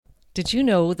Did you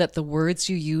know that the words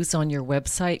you use on your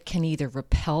website can either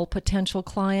repel potential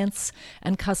clients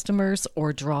and customers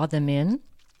or draw them in?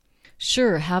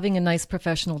 Sure, having a nice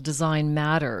professional design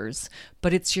matters,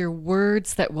 but it's your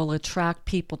words that will attract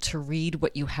people to read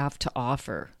what you have to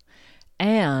offer.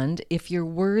 And if your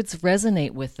words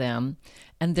resonate with them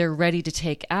and they're ready to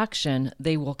take action,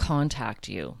 they will contact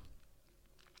you.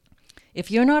 If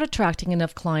you're not attracting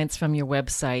enough clients from your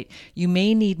website, you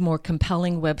may need more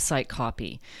compelling website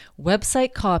copy.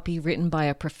 Website copy written by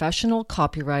a professional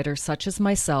copywriter such as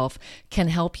myself can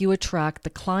help you attract the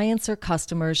clients or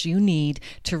customers you need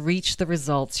to reach the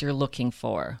results you're looking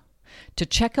for. To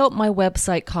check out my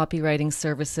website copywriting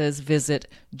services, visit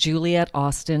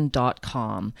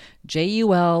julietaustin.com.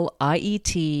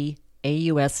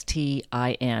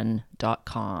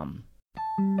 JulietAustin.com.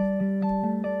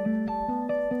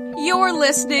 You're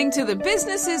listening to the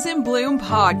Businesses in Bloom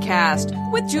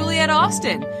podcast with Juliet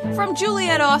Austin from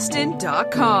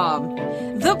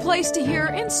JulietAustin.com. The place to hear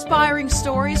inspiring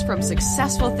stories from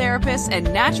successful therapists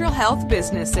and natural health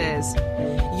businesses.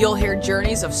 You'll hear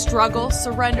journeys of struggle,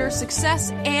 surrender, success,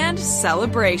 and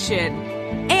celebration.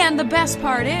 And the best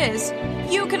part is,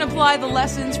 you can apply the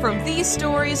lessons from these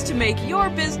stories to make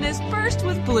your business burst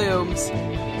with blooms.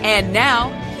 And now,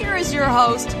 here is your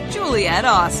host, Juliet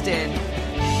Austin.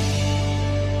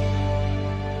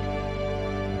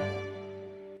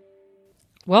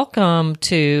 Welcome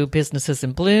to Businesses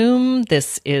in Bloom.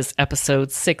 This is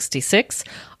episode 66.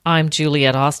 I'm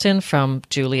Juliet Austin from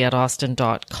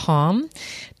julietaustin.com.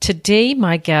 Today,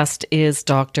 my guest is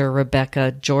Dr.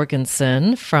 Rebecca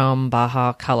Jorgensen from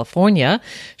Baja California.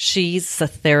 She's a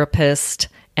therapist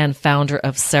and founder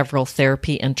of several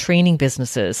therapy and training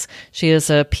businesses. She has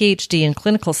a PhD in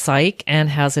clinical psych and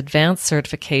has advanced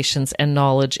certifications and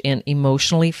knowledge in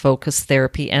emotionally focused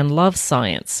therapy and love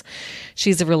science.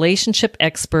 She's a relationship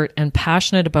expert and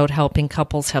passionate about helping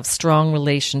couples have strong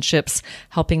relationships,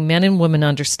 helping men and women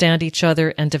understand each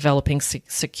other, and developing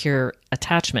secure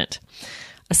attachment.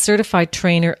 A certified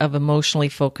trainer of emotionally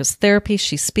focused therapy,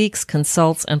 she speaks,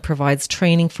 consults, and provides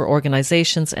training for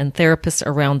organizations and therapists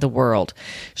around the world.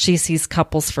 She sees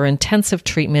couples for intensive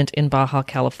treatment in Baja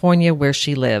California, where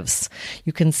she lives.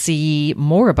 You can see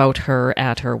more about her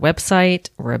at her website,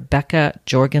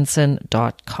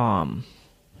 RebeccaJorgensen.com.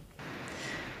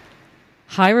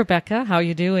 Hi, Rebecca. How are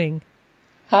you doing?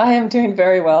 Hi, I'm doing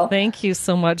very well. Thank you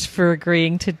so much for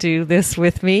agreeing to do this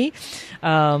with me.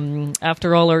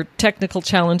 After all our technical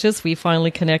challenges, we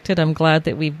finally connected. I'm glad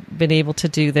that we've been able to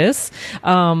do this.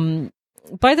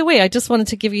 By the way, I just wanted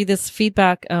to give you this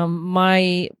feedback.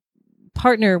 My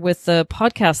partner with the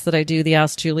podcast that I do, the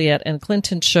Ask Juliet and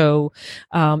Clinton show,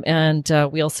 and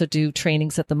we also do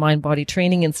trainings at the Mind Body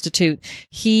Training Institute.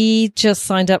 He just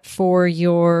signed up for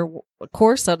your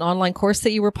course, an online course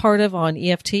that you were part of on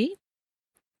EFT.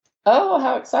 Oh,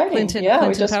 how exciting. Clinton we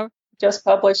Power. just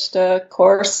published a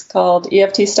course called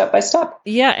EFT Step by Step.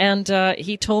 Yeah, and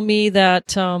he told me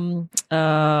that he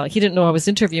didn't know I was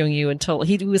interviewing you until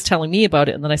he was telling me about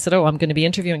it, and then I said, "Oh, I'm going to be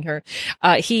interviewing her."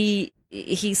 He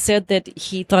said that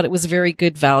he thought it was very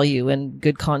good value and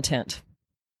good content.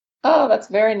 Oh, that's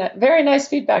very nice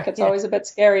feedback. It's always a bit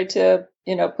scary to,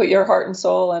 put your heart and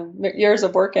soul and years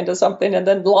of work into something and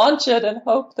then launch it and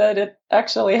hope that it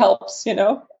actually helps,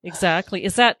 Exactly.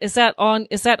 Is that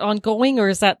ongoing, or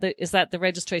is that the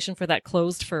registration for that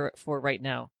closed for right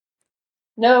now?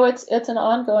 No, it's an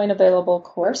ongoing available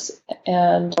course,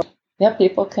 and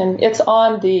people it's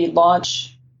on the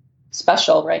launch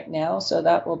special right now, so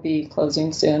that will be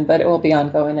closing soon, but it will be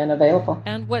ongoing and available.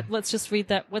 And let's just read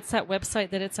that. What's that website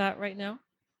that it's at right now?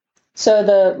 So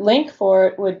the link for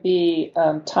it would be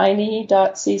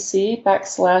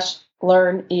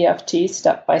tiny.cc/learn EFT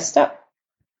step by step.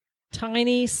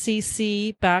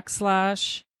 TinyCC/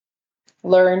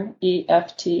 learn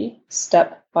EFT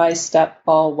step by step,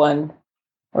 all one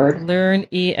word. Learn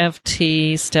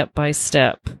EFT step by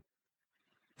step.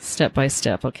 Step by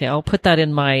step. Okay, I'll put that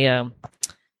in my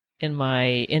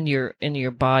in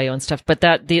your bio and stuff. But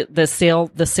that the sale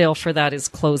for that is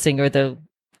closing, or the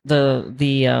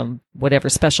whatever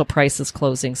special price is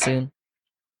closing soon.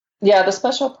 Yeah, the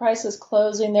special price is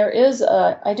closing.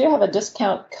 I do have a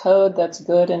discount code that's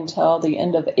good until the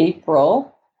end of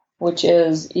April, which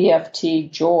is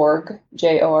EFT JORG,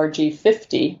 JORG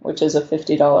 50, which is a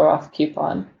 $50 off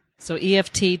coupon. So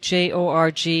EFT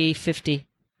JORG 50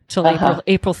 till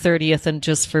April 30th, and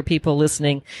just for people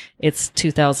listening, it's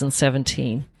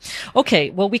 2017. Okay,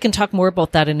 well, we can talk more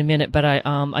about that in a minute, but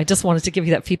I just wanted to give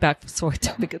you that feedback before I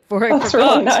That's forgot.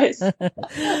 Really nice.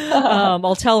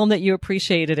 I'll tell them that you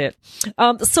appreciated it.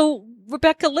 So,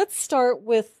 Rebecca, let's start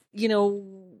with,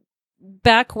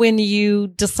 back when you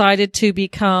decided to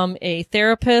become a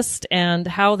therapist and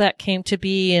how that came to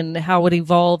be and how it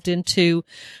evolved into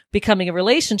becoming a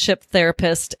relationship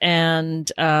therapist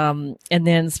and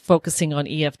then focusing on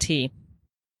EFT.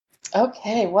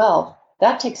 Okay, well,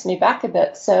 that takes me back a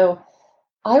bit. So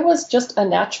I was just a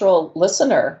natural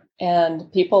listener,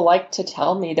 and people liked to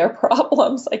tell me their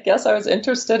problems. I guess I was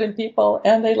interested in people,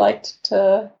 and they liked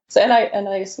to say, and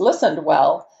I listened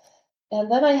well. And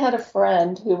then I had a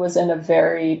friend who was in a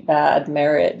very bad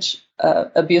marriage,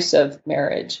 abusive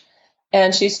marriage,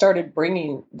 and she started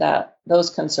bringing those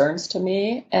concerns to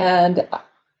me, and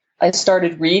I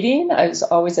started reading. I was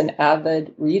always an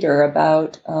avid reader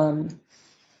about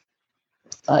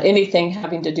anything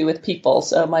having to do with people.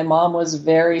 So my mom was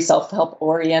very self-help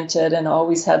oriented and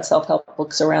always had self-help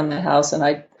books around the house. And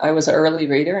I was an early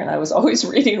reader, and I was always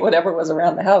reading whatever was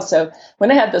around the house. So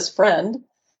when I had this friend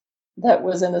that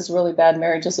was in this really bad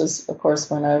marriage, this was, of course,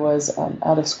 when I was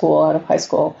out of high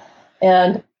school.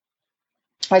 And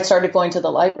I started going to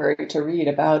the library to read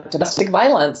about domestic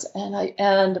violence.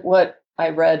 And what I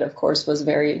read, of course, was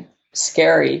very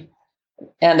scary,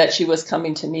 and that she was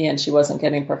coming to me and she wasn't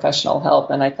getting professional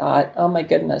help. And I thought, oh my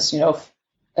goodness,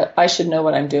 I should know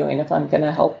what I'm doing if I'm going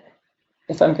to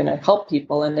help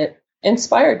people. And it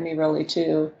inspired me really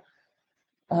to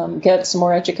get some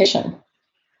more education.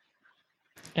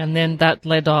 And then that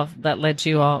led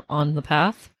you on the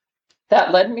path?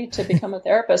 That led me to become a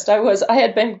therapist. I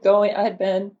had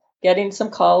been getting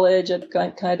some college at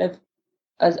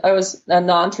I was a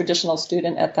non-traditional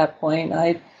student at that point.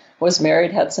 I was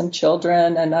married, had some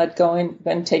children, and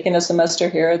been taking a semester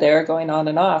here or there, going on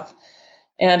and off.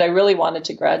 And I really wanted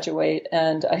to graduate,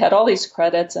 and I had all these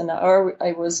credits, and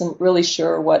I wasn't really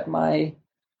sure what my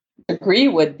degree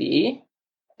would be.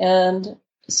 And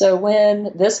so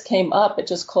when this came up, it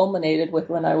just culminated with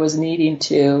when I was needing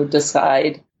to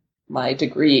decide my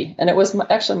degree. And it was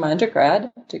actually my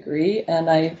undergrad degree,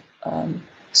 and I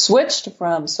switched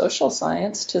from social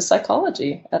science to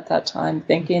psychology at that time,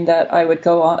 thinking that I would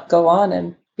go on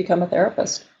and become a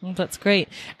therapist. Well, that's great.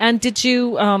 And did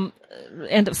you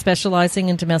end up specializing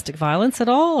in domestic violence at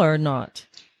all, or not?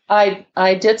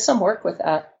 I did some work with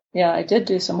that. Yeah, I did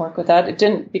do some work with that. It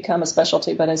didn't become a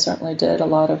specialty, but I certainly did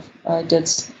I did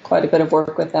quite a bit of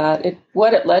work with that.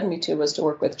 What it led me to was to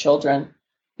work with children,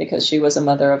 because she was a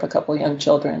mother of a couple of young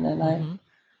children, and I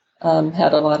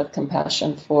had a lot of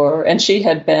compassion for, and she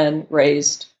had been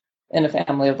raised in a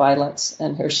family of violence,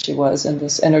 and here she was in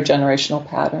this intergenerational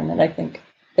pattern. And I think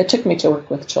it took me to work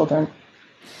with children.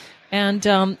 And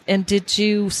did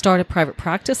you start a private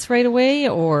practice right away,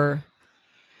 or?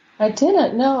 I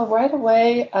didn't. No, right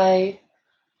away I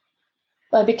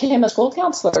became a school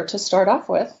counselor to start off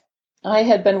with. I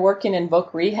had been working in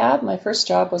voc rehab. My first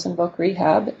job was in voc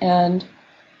rehab, and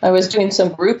I was doing some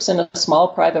groups in a small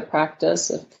private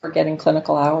practice for getting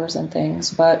clinical hours and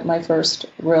things, but my first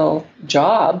real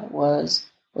job was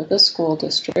with a school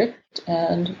district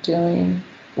and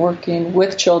working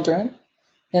with children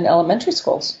in elementary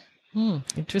schools.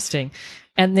 Interesting.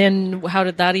 And then how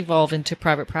did that evolve into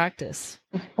private practice?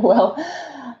 Well,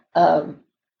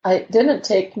 it didn't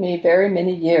take me very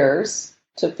many years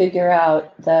to figure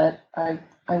out that I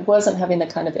wasn't having the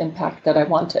kind of impact that I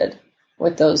wanted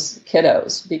with those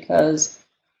kiddos, because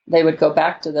they would go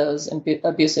back to those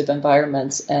abusive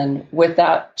environments. And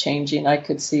without changing, I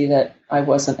could see that I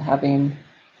wasn't having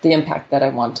the impact that I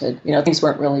wanted. Things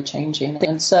weren't really changing.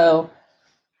 And so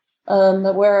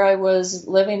where I was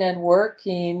living and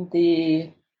working,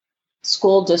 the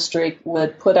school district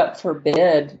would put up for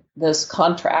bid this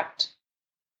contract.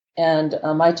 And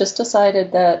I just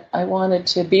decided that I wanted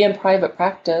to be in private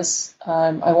practice.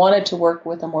 I wanted to work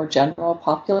with a more general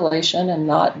population and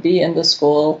not be in the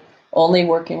school, only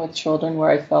working with children where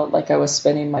I felt like I was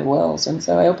spinning my wheels. And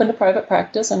so I opened a private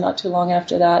practice, and not too long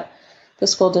after that, the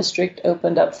school district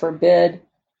opened up for bid,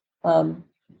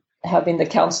 having the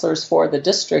counselors for the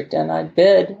district. And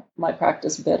my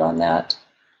practice bid on that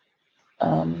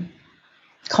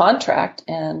contract.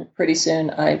 And pretty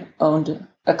soon I owned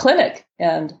a clinic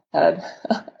and had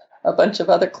a bunch of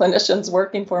other clinicians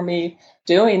working for me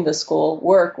doing the school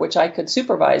work, which I could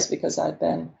supervise because I'd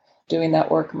been doing that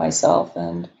work myself,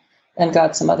 and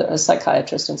got a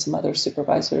psychiatrist and some other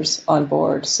supervisors on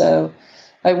board. So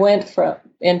I went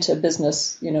into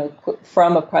business,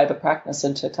 from a private practice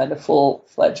into kind of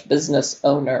full-fledged business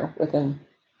owner within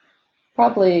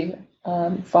probably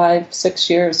 5-6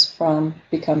 years from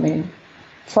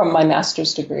my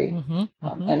master's degree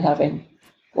and having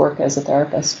work as a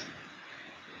therapist.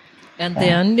 And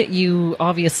then you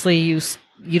obviously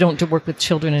you don't work with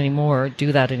children anymore,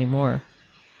 do that anymore.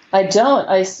 I don't.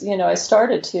 I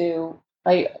started to.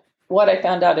 what I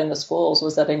found out in the schools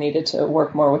was that I needed to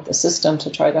work more with the system to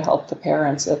try to help the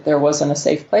parents if there wasn't a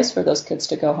safe place for those kids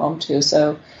to go home to.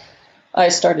 So I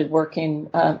started working,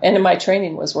 and in my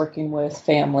training was working with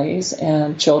families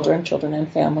and children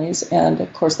and families. And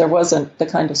of course, there wasn't the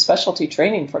kind of specialty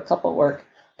training for couple work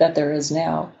that there is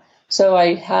now. So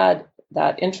I had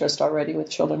that interest already with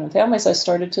children and families. I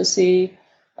started to see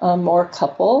more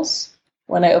couples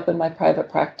when I opened my private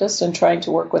practice and trying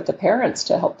to work with the parents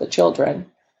to help the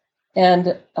children.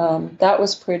 And that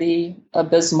was pretty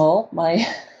abysmal. My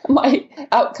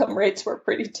outcome rates were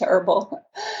pretty terrible.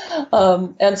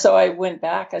 And so I went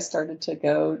back. I started to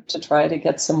go to try to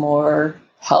get some more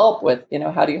help with,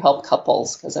 how do you help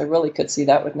couples? Because I really could see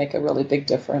that would make a really big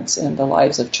difference in the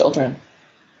lives of children.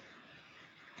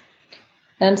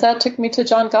 And that took me to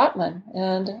John Gottman.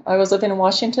 And I was living in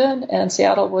Washington, and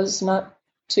Seattle was not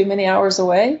too many hours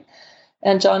away.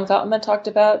 And John Gottman talked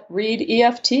about read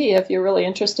EFT if you're really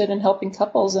interested in helping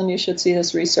couples, and you should see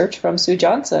this research from Sue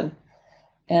Johnson.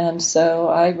 And so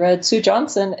I read Sue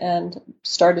Johnson and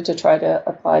started to try to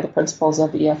apply the principles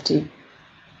of EFT.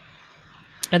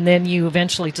 And then you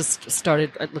eventually just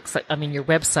started, it looks like, your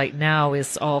website now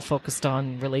is all focused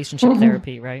on relationship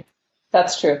therapy, right?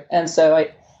 That's true. And so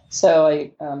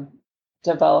I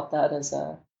developed that as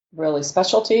a really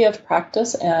specialty of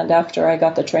practice. And after I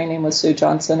got the training with Sue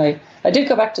Johnson, I did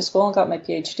go back to school and got my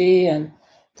PhD and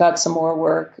got some more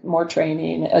work, more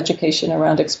training, education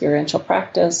around experiential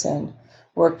practice, and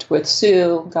worked with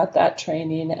Sue, got that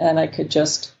training, and I could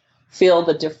just feel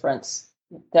the difference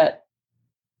that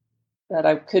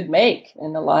I could make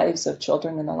in the lives of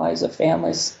children and the lives of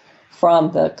families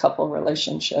from the couple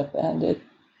relationship. And it,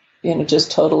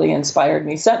 just totally inspired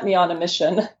me, sent me on a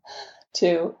mission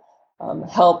to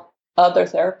help other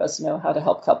therapists know how to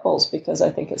help couples, because I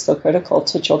think it's so critical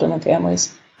to children and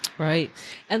families. Right.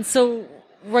 And so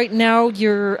right now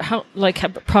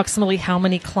approximately how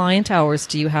many client hours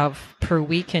do you have per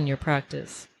week in your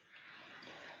practice?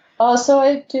 So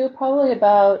I do probably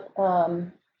about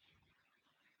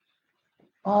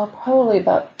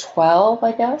 12,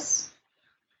 I guess.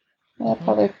 Yeah,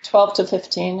 probably 12 to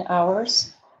 15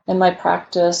 hours in my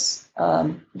practice,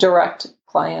 direct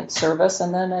client service.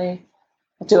 And then I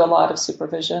do a lot of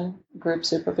supervision, group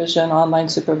supervision, online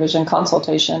supervision,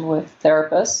 consultation with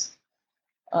therapists.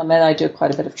 And I do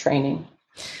quite a bit of training.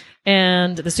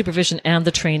 And the supervision and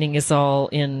the training is all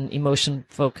in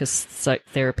emotion-focused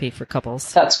therapy for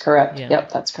couples? That's correct. Yeah.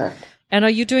 Yep, that's correct. And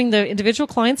are you doing the individual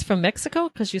clients from Mexico?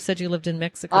 Because you said you lived in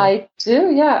Mexico. I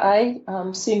do, yeah. I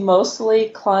see mostly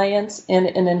clients in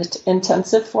an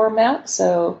intensive format.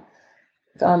 So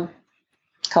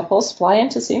couples fly in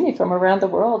to see me from around the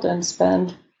world and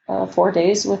spend 4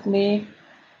 days with me.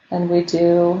 And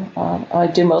I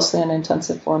do mostly an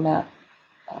intensive format.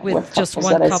 With just one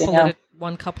couple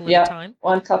at a time?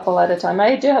 One couple at a time.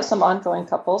 I do have some ongoing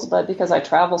couples, but because I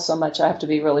travel so much, I have to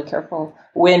be really careful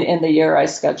when in the year I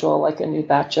schedule like a new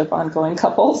batch of ongoing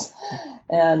couples.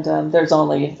 And there's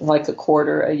only like a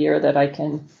quarter a year that I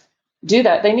can do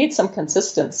that. They need some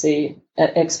consistency,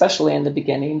 especially in the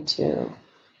beginning, to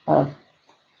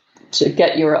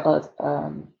get your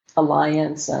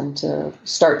alliance and to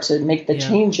start to make the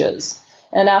changes.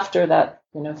 And after that,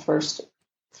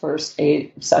 first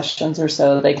 8 sessions or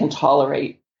so, they can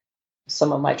tolerate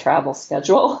some of my travel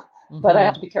schedule. Mm-hmm. But I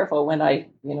have to be careful when I,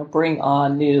 bring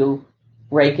on new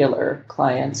regular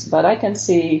clients. But I can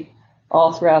see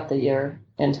all throughout the year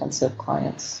intensive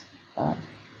clients.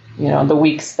 The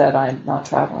weeks that I'm not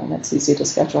traveling, it's easy to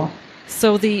schedule.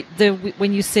 So the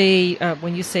when you say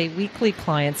weekly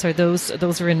clients, are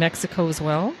those are in Mexico as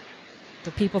well?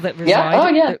 The people that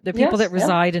reside, the people that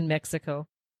reside in Mexico.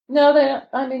 No,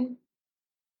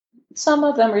 some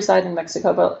of them reside in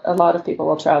Mexico, but a lot of people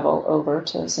will travel over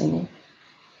to see me.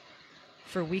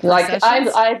 For weekly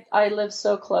sessions? I live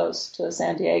so close to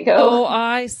San Diego. Oh,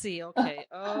 I see.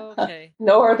 Okay.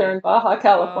 Northern Baja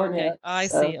California. Okay. I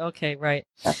see. Okay, right.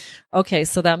 Okay,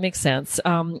 so that makes sense.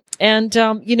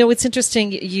 It's interesting,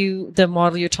 the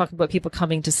model you're talking about, people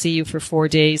coming to see you for 4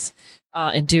 days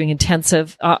and doing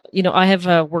intensive. I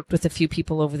have worked with a few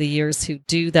people over the years who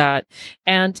do that.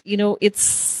 And,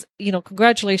 it's,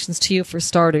 congratulations to you for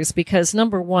starters, because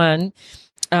number one,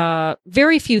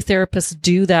 very few therapists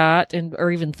do that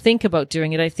or even think about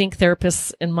doing it. I think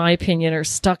therapists, in my opinion, are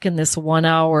stuck in this 1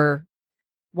 hour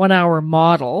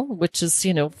model, which is,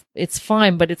 it's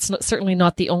fine, but it's certainly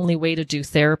not the only way to do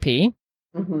therapy.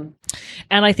 Mm-hmm.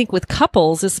 And I think with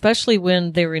couples, especially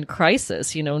when they're in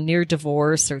crisis, near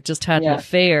divorce or just had an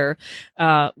affair,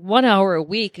 1 hour a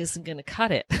week isn't going to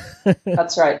cut it.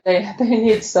 That's right. They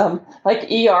need some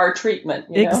like ER treatment,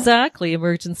 Exactly,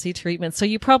 emergency treatment. So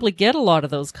you probably get a lot of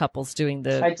those couples doing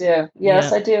the. I do.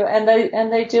 Yes, I do. And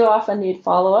they do often need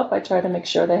follow-up. I try to make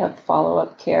sure they have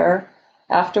follow-up care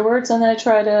afterwards, and I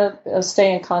try to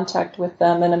stay in contact with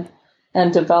them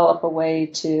and develop a way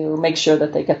to make sure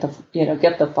that they get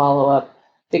the follow-up,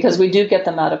 because we do get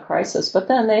them out of crisis, but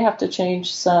then they have to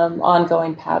change some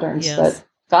ongoing patterns that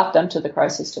got them to the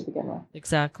crisis to begin with.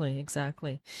 Exactly.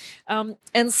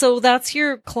 And so that's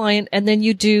your client, and then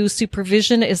you do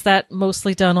supervision. Is that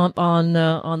mostly done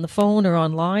on the phone or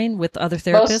online with other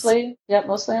therapists?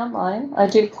 Mostly online. I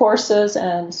do courses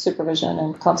and supervision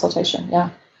and consultation. Yeah,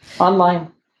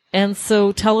 online. And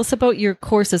so tell us about your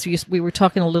courses. We were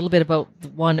talking a little bit about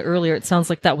one earlier. It sounds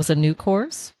like that was a new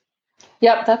course.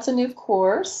 Yep, that's a new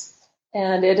course.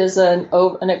 And it is a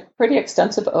pretty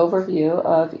extensive overview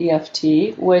of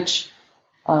EFT, which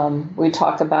we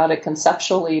talk about it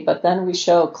conceptually, but then we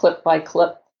show clip by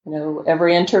clip,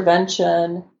 every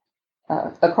intervention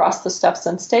across the steps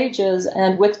and stages,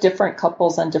 and with different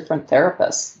couples and different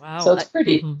therapists. Wow. So it's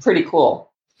pretty cool.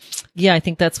 Yeah, I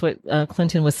think that's what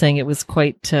Clinton was saying. It was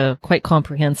quite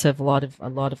comprehensive. A lot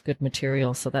of good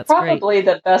material. So that's probably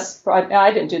the best.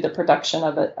 I didn't do the production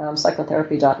of it.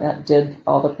 Psychotherapy.net did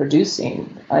all the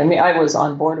producing. I mean, I was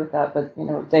on board with that, but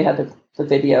they had the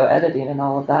video editing and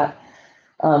all of that.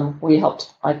 We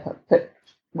helped.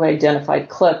 We identified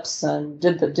clips and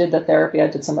did the therapy. I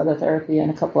did some other therapy,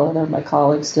 and a couple of my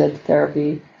colleagues did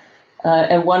therapy.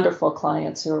 And wonderful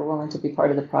clients who are willing to be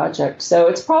part of the project. So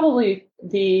it's probably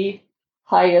the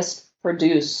highest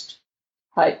produced,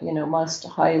 most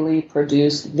highly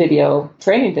produced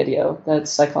training video that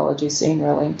psychology's seen,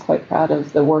 really. I'm quite proud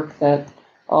of the work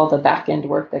all the back end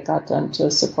work that got done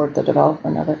to support the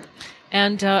development of it.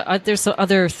 And there's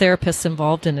other therapists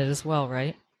involved in it as well,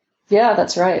 right? Yeah,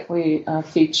 that's right. We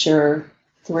feature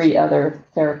 3 other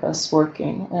therapists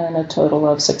working and a total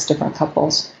of 6 different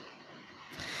couples.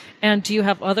 And do you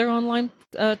have other online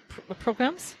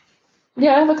programs?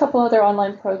 Yeah, I have a couple other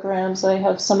online programs. I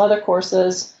have some other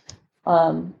courses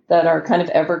that are kind of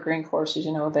evergreen courses,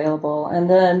 available. And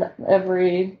then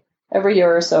every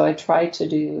year or so, I try to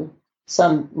do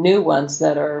some new ones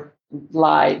that are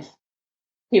live.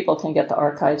 People can get the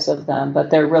archives of them,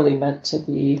 but they're really meant to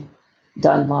be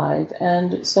done live.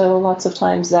 And so lots of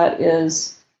times that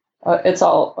is, it's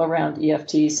all around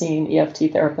EFT, seeing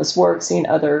EFT therapists work, seeing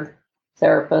other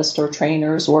therapists or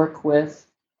trainers work with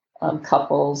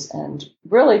couples, and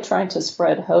really trying to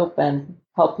spread hope and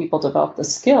help people develop the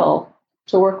skill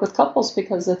to work with couples,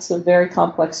 because it's a very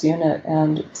complex unit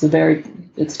and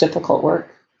it's difficult work.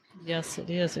 Yes, it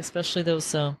is, especially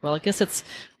those. I guess it's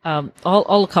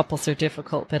all couples are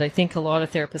difficult, but I think a lot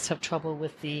of therapists have trouble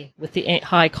with the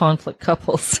high conflict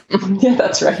couples. Yeah,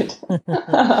 that's right.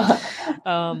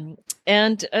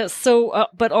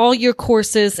 But all your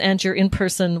courses and your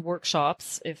in-person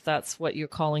workshops, if that's what you're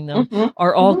calling them,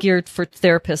 are all geared for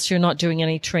therapists. You're not doing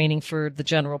any training for the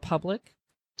general public?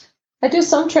 I do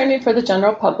some training for the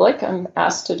general public. I'm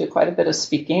asked to do quite a bit of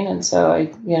speaking, and so I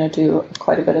do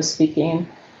quite a bit of speaking.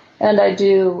 And I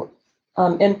do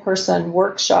in-person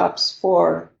workshops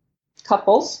for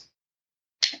couples,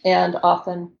 and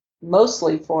often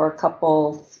mostly for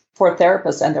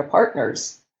therapists and their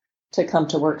partners to come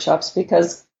to workshops,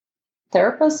 because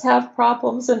therapists have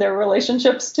problems in their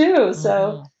relationships too.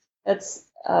 So it's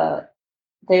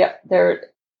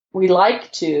we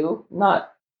like to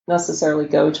not necessarily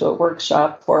go to a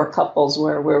workshop for couples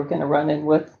where we're going to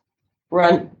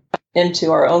run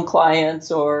into our own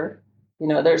clients, or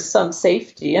there's some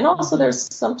safety, and also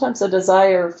there's sometimes a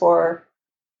desire for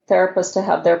therapists to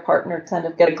have their partner kind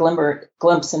of get a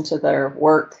glimpse into their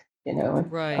work,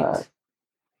 Right.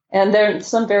 And there's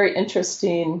some very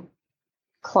interesting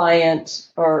client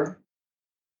or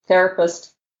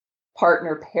therapist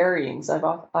partner pairings. I've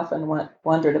often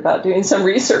wondered about doing some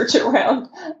research around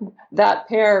that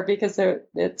pair, because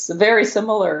it's very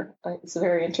similar. It's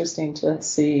very interesting to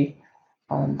see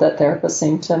that therapists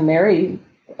seem to marry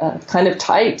kind of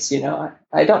types.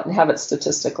 I don't have it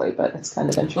statistically, but it's kind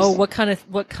of interesting. Oh, what kind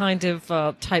of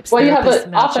types? Well, you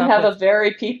often have a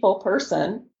very people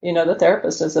person. The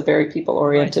therapist is a very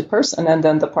people-oriented person, and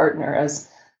then the partner as,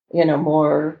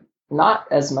 more not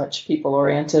as much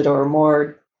people-oriented, or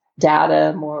more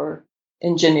data, more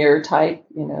engineer type.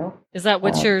 Is that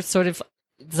what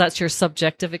that's your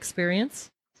subjective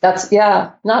experience? That's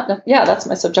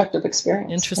my subjective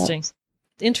experience. Interesting. Yes.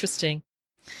 Interesting.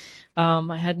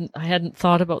 I hadn't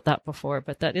thought about that before,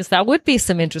 but that would be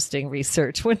some interesting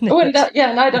research, wouldn't Oh, it?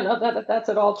 and I don't know that that's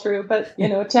at all true, but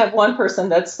to have one person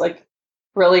that's like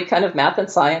really kind of math and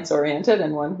science oriented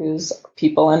and one who's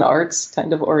people and arts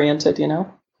kind of oriented.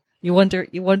 You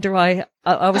wonder why.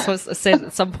 I was supposed to say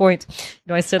at some point,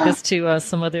 I said this to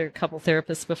some other couple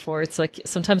therapists before. It's like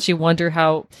sometimes you wonder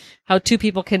how two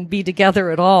people can be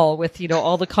together at all with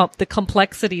all the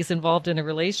complexities involved in a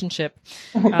relationship.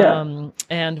 Yeah.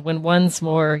 And when one's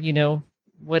more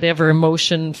whatever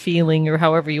emotion, feeling, or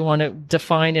however you want to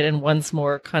define it, and one's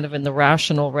more kind of in the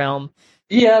rational realm.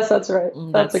 Yes, that's right.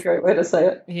 That's a great way to say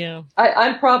it. Yeah.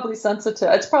 I'm probably sensitive.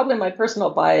 It's probably my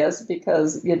personal bias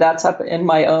because that's happened in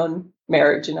my own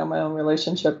marriage, my own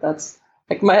relationship. That's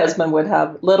like my husband would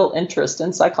have little interest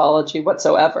in psychology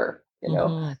whatsoever,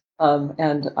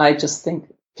 and I just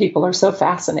think people are so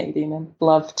fascinating and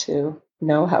love to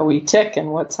know how we tick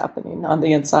and what's happening on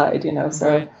the inside, so.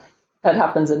 Right. That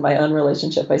happens in my own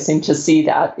relationship. I seem to see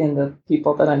that in the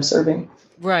people that I'm serving.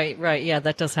 Right. Yeah,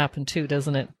 that does happen too,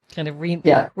 doesn't it? Kind of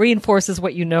reinforces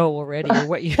what you know already, or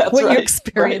what you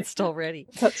experienced already.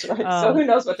 That's right. So who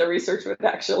knows what the research would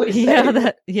actually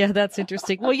say? That's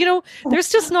interesting. Well,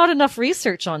 there's just not enough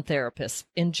research on therapists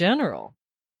in general.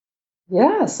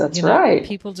 Yes, that's right.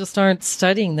 People just aren't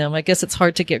studying them. I guess it's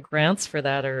hard to get grants for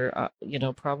that, or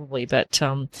probably. But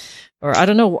or I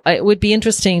don't know. It would be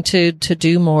interesting to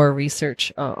do more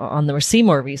research on them, or see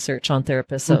more research on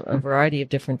therapists, a variety of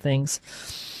different things.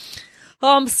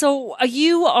 So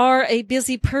you are a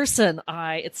busy person.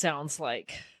 It sounds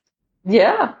like.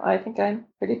 Yeah, I think I'm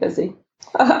pretty busy.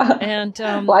 And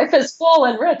life is full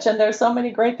and rich, and there's so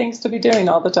many great things to be doing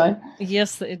all the time.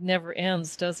 Yes, it never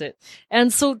ends, does it?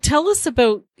 And so tell us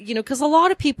about, because a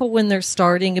lot of people, when they're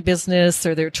starting a business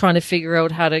or they're trying to figure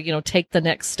out how to, take the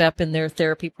next step in their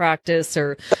therapy practice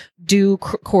or do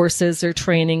courses or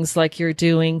trainings like you're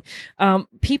doing,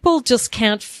 people just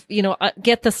can't,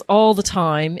 get this all the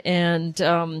time.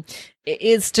 And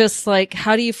it's just like,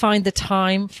 how do you find the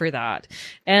time for that?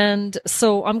 And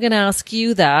so I'm going to ask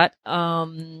you that.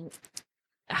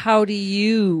 How do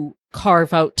you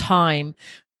carve out time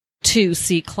to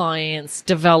see clients,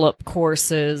 develop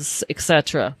courses,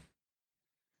 etc.?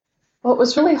 Well, it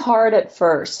was really hard at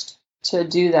first to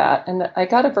do that. And I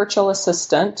got a virtual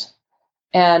assistant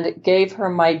and gave her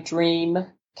my dream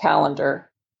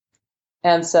calendar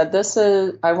and said,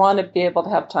 I want to be able to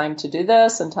have time to do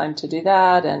this and time to do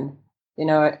that. And,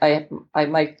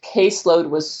 my caseload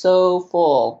was so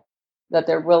full that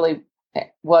there really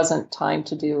wasn't time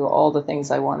to do all the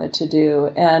things I wanted to do.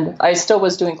 And I still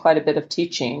was doing quite a bit of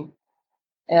teaching.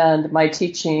 And my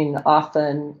teaching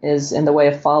often is in the way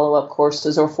of follow-up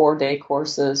courses or 4-day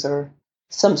courses or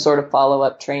some sort of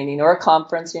follow-up training or a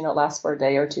conference, lasts for a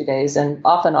day or 2 days and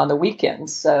often on the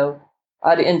weekends. So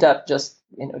I'd end up just,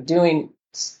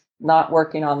 not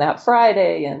working on that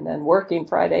Friday and then working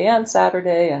Friday and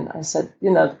Saturday. And I said,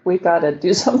 we got to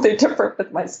do something different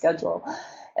with my schedule.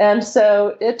 And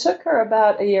so it took her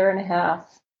about 1.5 years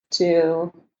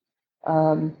to,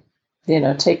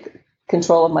 take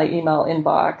control of my email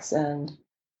inbox and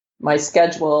my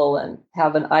schedule and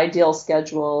have an ideal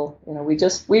schedule.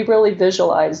 We really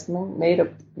visualized,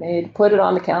 put it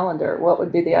on the calendar. What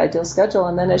would be the ideal schedule?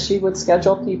 And then as she would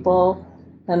schedule people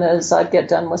and as I'd get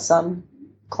done with some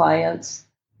clients,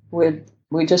 we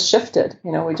just shifted,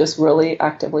 we just really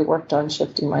actively worked on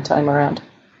shifting my time around.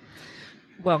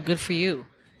 Well, good for you.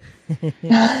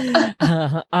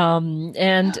 Often,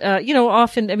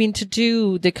 to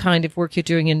do the kind of work you're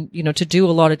doing and, to do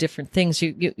a lot of different things,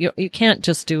 you can't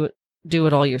just do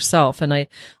it all yourself. And I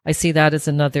see that as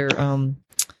another,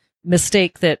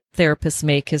 mistake that therapists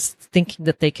make, is thinking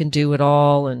that they can do it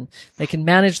all and they can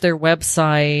manage their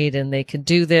website and they can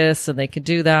do this and they can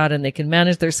do that and they can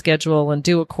manage their schedule and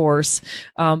do a course.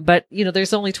 But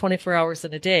there's only 24 hours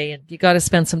in a day and you got to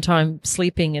spend some time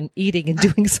sleeping and eating and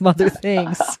doing some other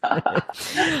things.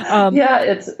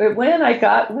 It's when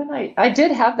I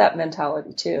did have that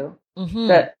mentality too,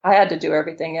 that I had to do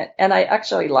everything. And I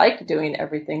actually like doing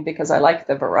everything because I like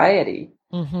the variety,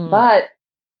 but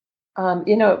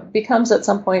it becomes at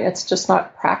some point, it's just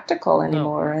not practical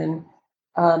anymore. No.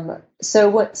 And so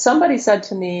what somebody said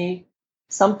to me,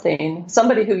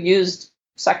 somebody who used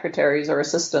secretaries or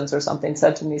assistants or something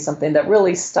said to me something that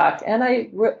really stuck. And I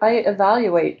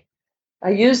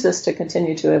use this to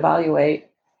continue to evaluate.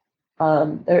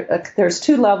 There's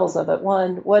 2 levels of it.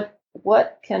 One, what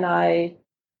can I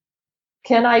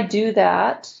do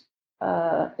that?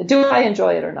 Do I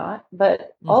enjoy it or not?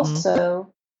 But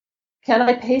also, can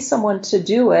I pay someone to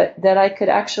do it that I could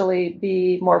actually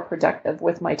be more productive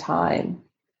with my time?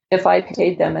 if I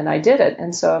paid them and I did it.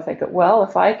 And so if I could, well,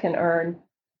 if I can earn,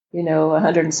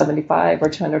 $175 or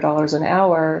 $200 an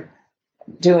hour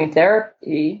doing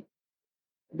therapy,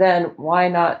 then why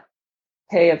not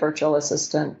pay a virtual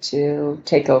assistant to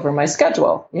take over my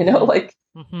schedule? Like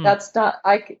that's not,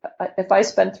 if I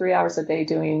spend 3 hours a day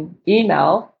doing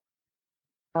email,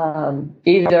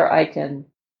 either I can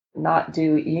not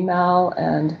do email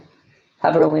and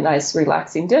have a really nice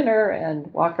relaxing dinner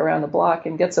and walk around the block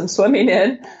and get some swimming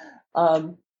in,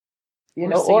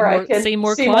 or I can see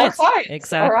more clients.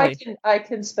 Exactly. Or I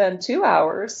can spend 2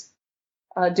 hours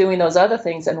doing those other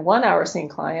things and 1 hour seeing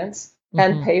clients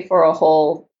and pay for a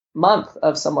whole month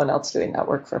of someone else doing that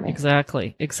work for me.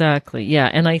 Exactly. Yeah.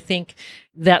 And I think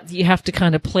that you have to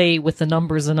kind of play with the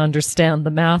numbers and understand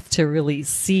the math to really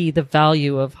see the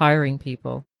value of hiring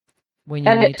people.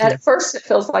 At first it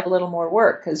feels like a little more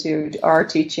work because you are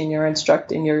teaching, you're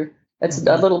instructing, it's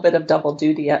a little bit of double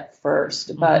duty at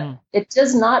first, but it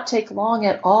does not take long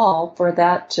at all for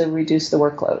that to reduce the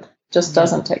workload. Just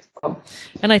doesn't take long.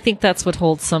 And I think that's what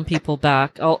holds some people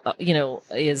back,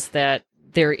 is that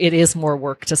it is more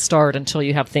work to start until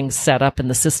you have things set up and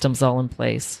the systems all in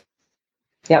place.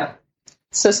 Yeah.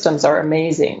 Systems are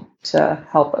amazing to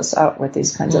help us out with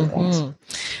these kinds of things.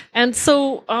 And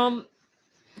so,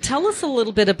 tell us a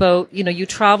little bit about, you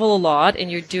travel a lot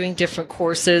and you're doing different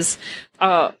courses,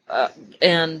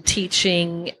 and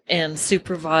teaching and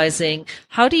supervising.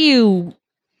 How do you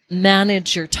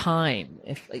manage your time?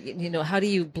 How do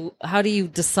you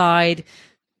decide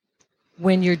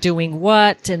when you're doing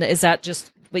what? And is that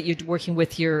just what you're working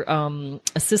with your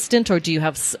assistant, or do you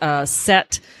have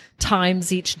set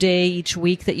times each day, each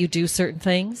week that you do certain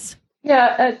things?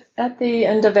 Yeah, at the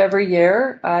end of every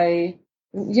year,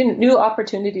 new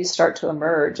opportunities start to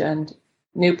emerge and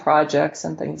new projects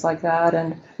and things like that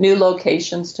and new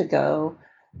locations to go.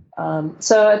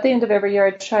 So at the end of every year,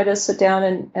 I try to sit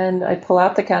down and I pull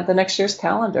out the next year's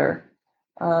calendar.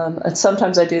 And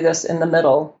sometimes I do this in the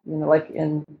middle, like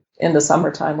in the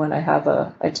summertime when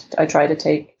I try to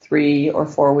take 3 or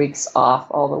 4 weeks off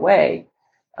all the way.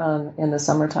 In the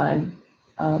summertime,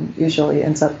 usually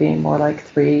ends up being more like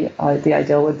 3. The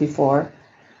ideal would be 4.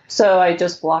 So I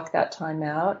just block that time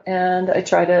out and I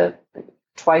try to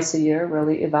twice a year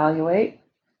really evaluate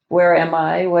where am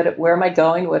I, where am I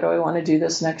going, what do I want to do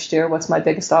this next year, what's my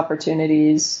biggest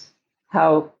opportunities,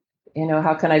 how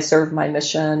can I serve my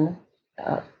mission,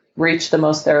 reach the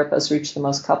most therapists, reach the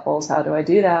most couples, how do I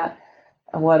do that,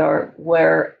 what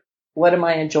am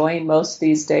I enjoying most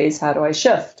these days, how do I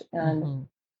shift, and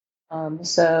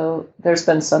so there's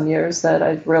been some years that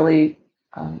I've really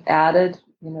added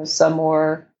some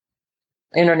more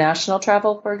international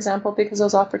travel, for example, because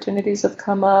those opportunities have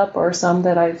come up, or some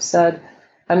that I've said,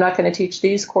 I'm not going to teach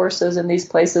these courses in these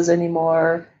places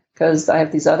anymore because I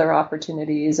have these other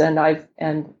opportunities, and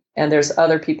and there's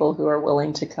other people who are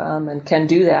willing to come and can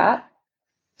do that.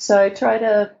 So I try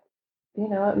to,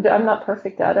 I'm not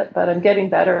perfect at it, but I'm getting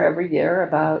better every year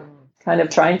about kind of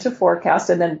trying to forecast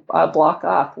and then block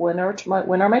off when are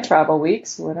my travel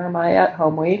weeks, when are my at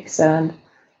home weeks, and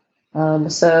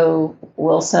so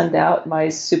we'll send out my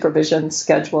supervision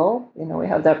schedule. We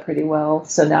have that pretty well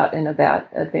sent out in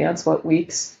advance what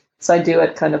weeks. So I do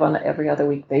it kind of on an every other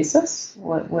week basis.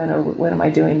 When am I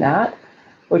doing that?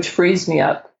 Which frees me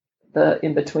up the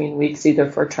in between weeks either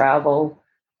for travel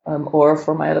or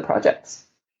for my other projects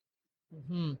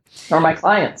or my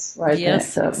clients. Right?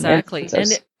 Yes, exactly.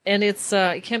 And it's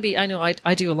it can be. I know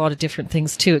I do a lot of different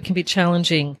things too. It can be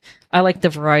challenging. I like the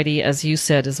variety, as you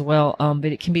said as well.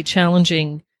 But it can be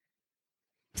challenging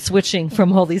switching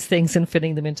from all these things and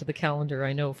fitting them into the calendar.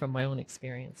 I know from my own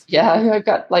experience. Yeah, I've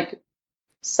got like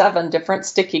 7 different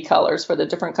sticky colors for the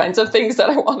different kinds of things that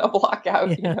I want to block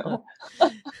out. Yeah.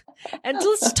 And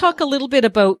let's talk a little bit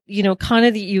about kind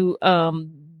of you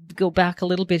go back a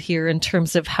little bit here in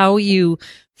terms of how you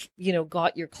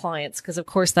got your clients, because of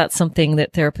course that's something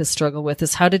that therapists struggle with,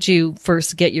 is how did you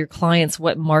first get your clients?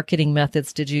 What marketing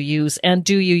methods did you use, and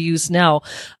do you use now?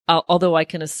 Although I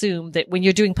can assume that when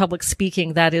you're doing public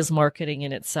speaking, that is marketing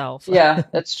in itself. Yeah,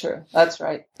 that's true. That's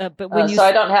right. But when so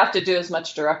I don't have to do as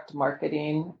much direct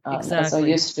marketing as I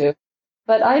used to.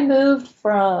 But I moved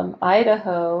from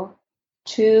Idaho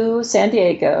to San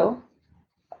Diego.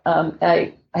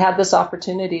 I had this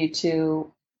opportunity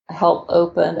to help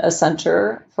open a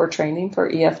center for training for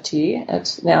EFT.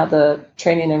 It's now the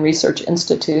Training and Research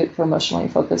Institute for Emotionally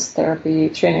Focused Therapy,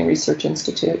 Training and Research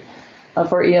Institute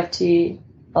for EFT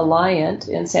Alliant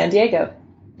in San Diego.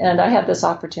 And I had this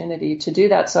opportunity to do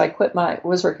that. So I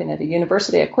was working at a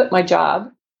university. I quit my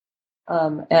job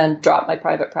and dropped my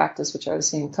private practice, which I was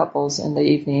seeing couples in the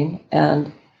evening,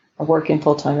 and working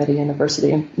full-time at a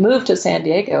university and moved to San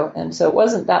Diego. And so it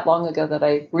wasn't that long ago that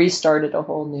I restarted a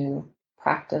whole new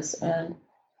practice. And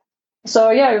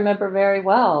so, yeah, I remember very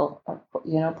well,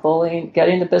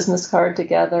 getting the business card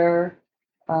together,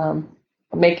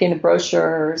 making the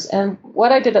brochures. And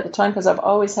what I did at the time, because I've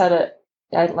always had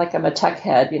I'm a tech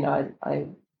head,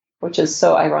 which is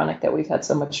so ironic that we've had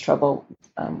so much trouble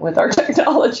with our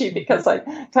technology, because I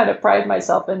kind of pride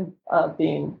myself in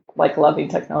being loving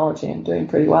technology and doing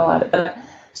pretty well at it.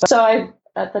 So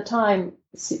at the time,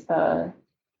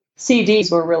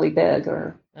 CDs were really big,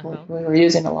 or we were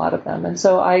using a lot of them. And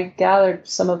so I gathered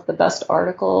some of the best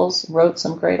articles, wrote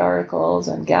some great articles,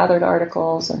 and gathered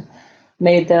articles and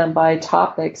made them by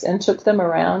topics and took them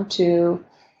around to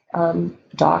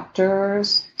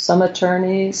doctors, some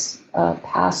attorneys,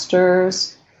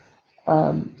 pastors,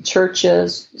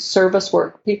 churches, service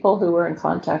work, people who were in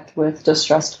contact with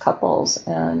distressed couples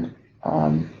and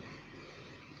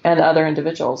other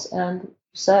individuals, and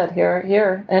said,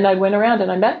 here. And I went around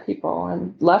and I met people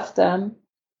and left them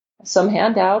some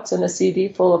handouts and a CD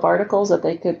full of articles that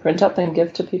they could print up and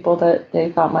give to people that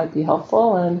they thought might be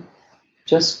helpful, and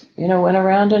just, went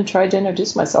around and tried to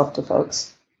introduce myself to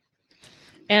folks.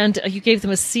 And you gave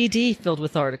them a CD filled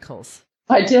with articles.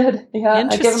 I did, yeah.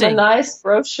 I gave them a nice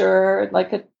brochure,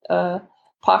 like a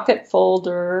pocket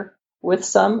folder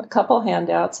with a couple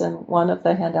handouts, and one of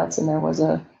the handouts in there was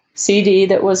a CD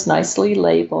that was nicely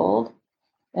labeled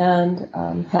and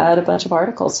had a bunch of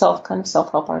articles,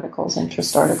 self-help articles,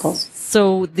 interest articles.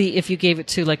 So if you gave it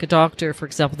to a doctor, for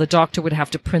example, the doctor would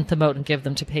have to print them out and give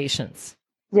them to patients.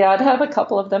 Yeah, I'd have a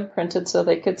couple of them printed so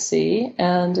they could see,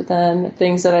 and then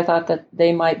things that I thought that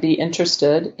they might be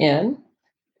interested in,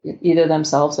 either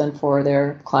themselves and for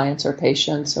their clients or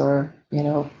patients or,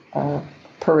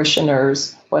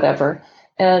 parishioners, whatever.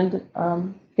 And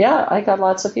I got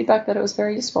lots of feedback that it was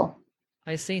very useful.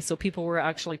 I see. So people were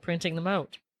actually printing them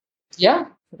out. Yeah.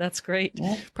 That's great.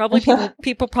 Yeah. Probably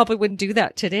people probably wouldn't do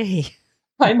that today.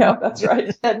 I know, that's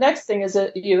right. The next thing is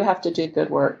that you have to do good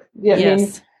work. Yeah,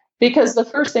 yes. Because the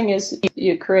first thing is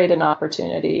you create an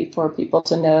opportunity for people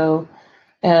to know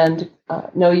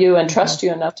you and trust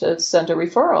you enough to send a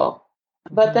referral.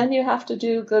 But then you have to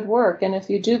do good work. And if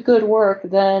you do good work,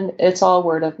 then it's all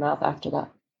word of mouth after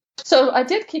that. So I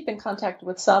did keep in contact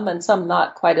with some, and some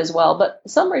not quite as well, but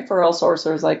some referral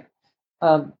sources, like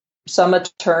some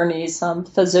attorneys, some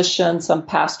physicians, some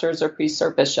pastors or priests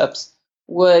or bishops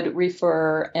would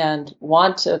refer and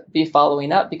want to be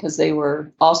following up because they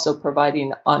were also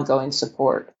providing ongoing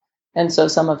support. And so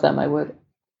some of them I would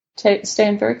stay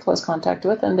in very close contact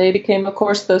with, and they became, of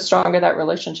course, the stronger that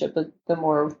relationship, the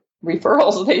more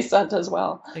referrals they sent as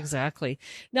well. Exactly.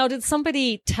 Now, did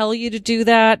somebody tell you to do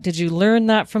that? Did you learn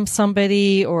that from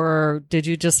somebody, or did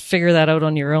you just figure that out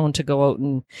on your own to go out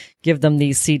and give them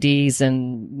these CDs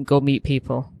and go meet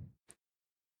people?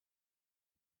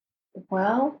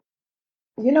 Well,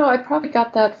 I probably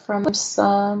got that from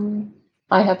some.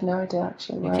 I have no idea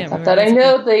actually where I got that. I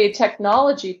know the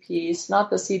technology piece, not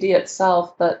the CD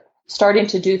itself, but starting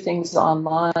to do things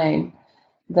online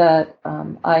that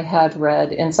I had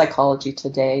read in Psychology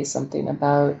Today, something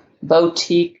about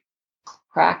boutique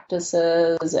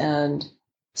practices and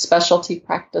specialty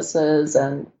practices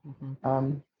and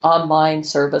online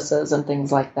services and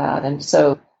things like that. And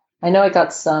so I know I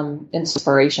got some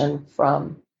inspiration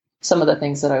from some of the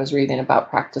things that I was reading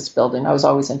about practice building. I was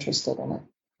always interested in it.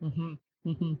 Mm-hmm.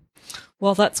 Mm-hmm.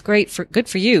 Well, that's great. Good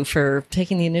for you for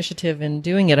taking the initiative and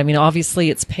doing it. I mean,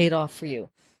 obviously it's paid off for you.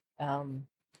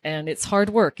 And it's hard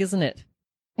work, isn't it?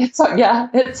 It's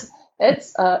hard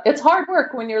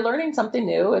work when you're learning something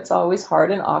new. It's always hard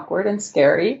and awkward and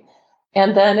scary.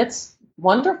 And then it's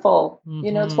wonderful.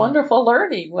 Mm-hmm. It's wonderful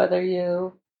learning, whether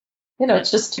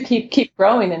it's just to keep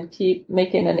growing and keep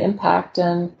making an impact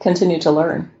and continue to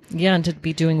learn. Yeah, and to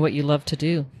be doing what you love to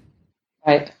do.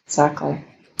 Right, exactly.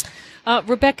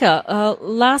 Rebecca,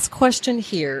 last question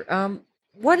here.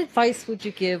 What advice would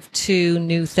you give to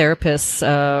new therapists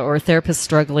or therapists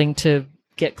struggling to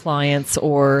get clients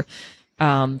or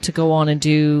to go on and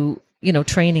do,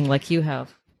 training like you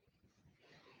have?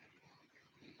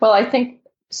 Well, I think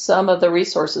some of the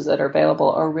resources that are available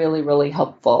are really, really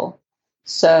helpful.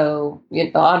 So,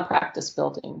 on practice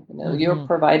building, you're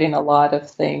providing a lot of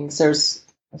things. There's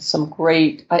some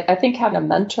great, I think having a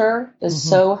mentor is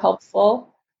so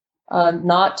helpful,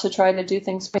 not to try to do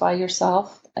things by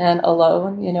yourself and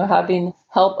alone, having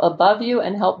help above you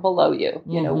and help below you,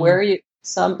 where you,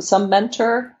 some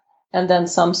mentor and then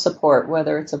some support,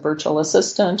 whether it's a virtual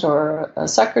assistant or a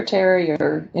secretary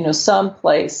or, some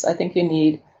place. I think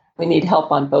we need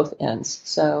help on both ends.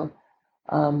 So,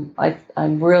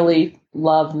 I'm really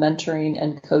love mentoring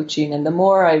and coaching. And the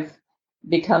more I've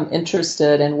become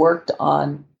interested and worked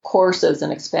on courses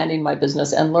and expanding my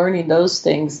business and learning those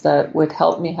things that would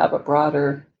help me have a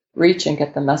broader reach and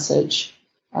get the message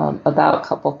about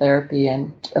couple therapy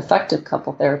and effective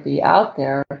couple therapy out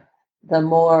there, the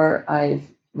more I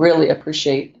really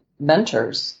appreciate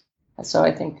mentors. So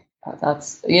I think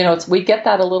that's, we get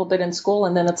that a little bit in school,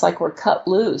 and then it's like we're cut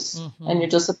loose, and you're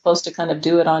just supposed to kind of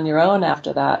do it on your own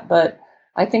after that. But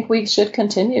I think we should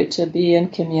continue to be in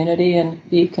community and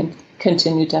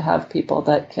continue to have people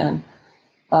that can,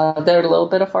 they're a little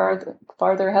bit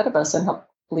farther ahead of us and help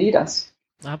lead us.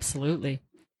 Absolutely.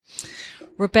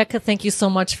 Rebecca, thank you so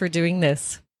much for doing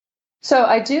this. So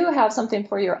I do have something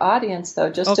for your audience, though,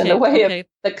 just in the way of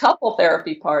the couple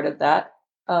therapy part of that.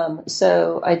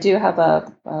 So I do have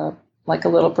a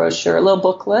little brochure, a little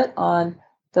booklet on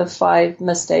the 5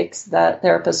 mistakes that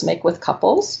therapists make with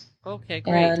couples. Okay,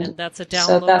 great. And that's a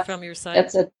download from your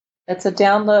site? It's a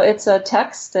download. It's a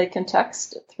text. They can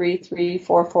text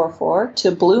 33444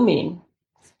 to Blue Me.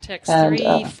 Text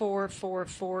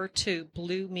 34444 to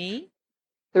Blue Me.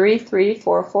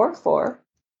 33444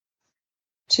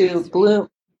 to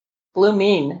Blue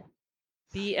Mean.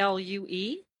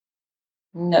 BLUE?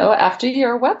 No, after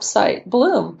your website.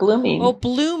 Blooming. Oh,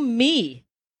 Bloom Me.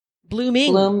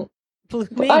 Blooming.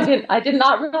 Blooming. I did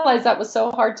not realize that was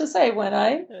so hard to say when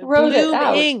I wrote it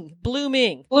out.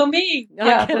 Blooming.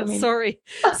 Yeah, Blooming. Sorry.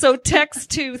 So text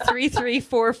to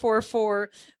 33444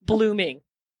 Blooming.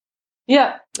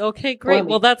 Yeah. Okay, great. Blooming.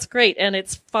 Well, that's great. And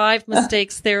it's 5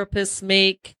 mistakes therapists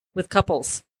make with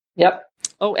couples. Yep.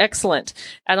 Oh, excellent.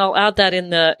 And I'll add that in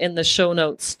the show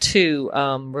notes too,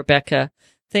 Rebecca.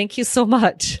 Thank you so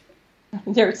much.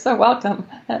 You're so welcome.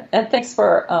 And thanks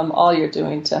for all you're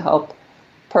doing to help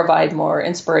provide more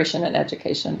inspiration and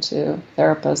education to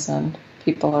therapists and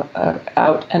people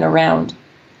out and around.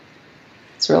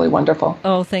 It's really wonderful.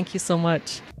 Oh, thank you so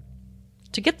much.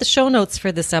 To get the show notes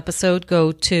for this episode,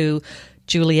 go to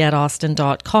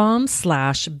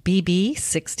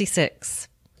julietaustin.com/bb66.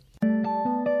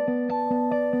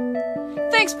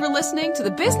 Thanks for listening to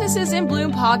the Businesses in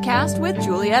Bloom podcast with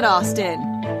Juliette Austin.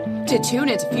 To tune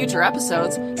into future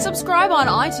episodes, subscribe on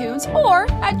iTunes or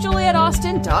at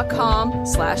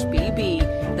julietaustin.com/bb.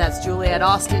 That's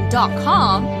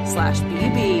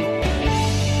julietaustin.com/bb.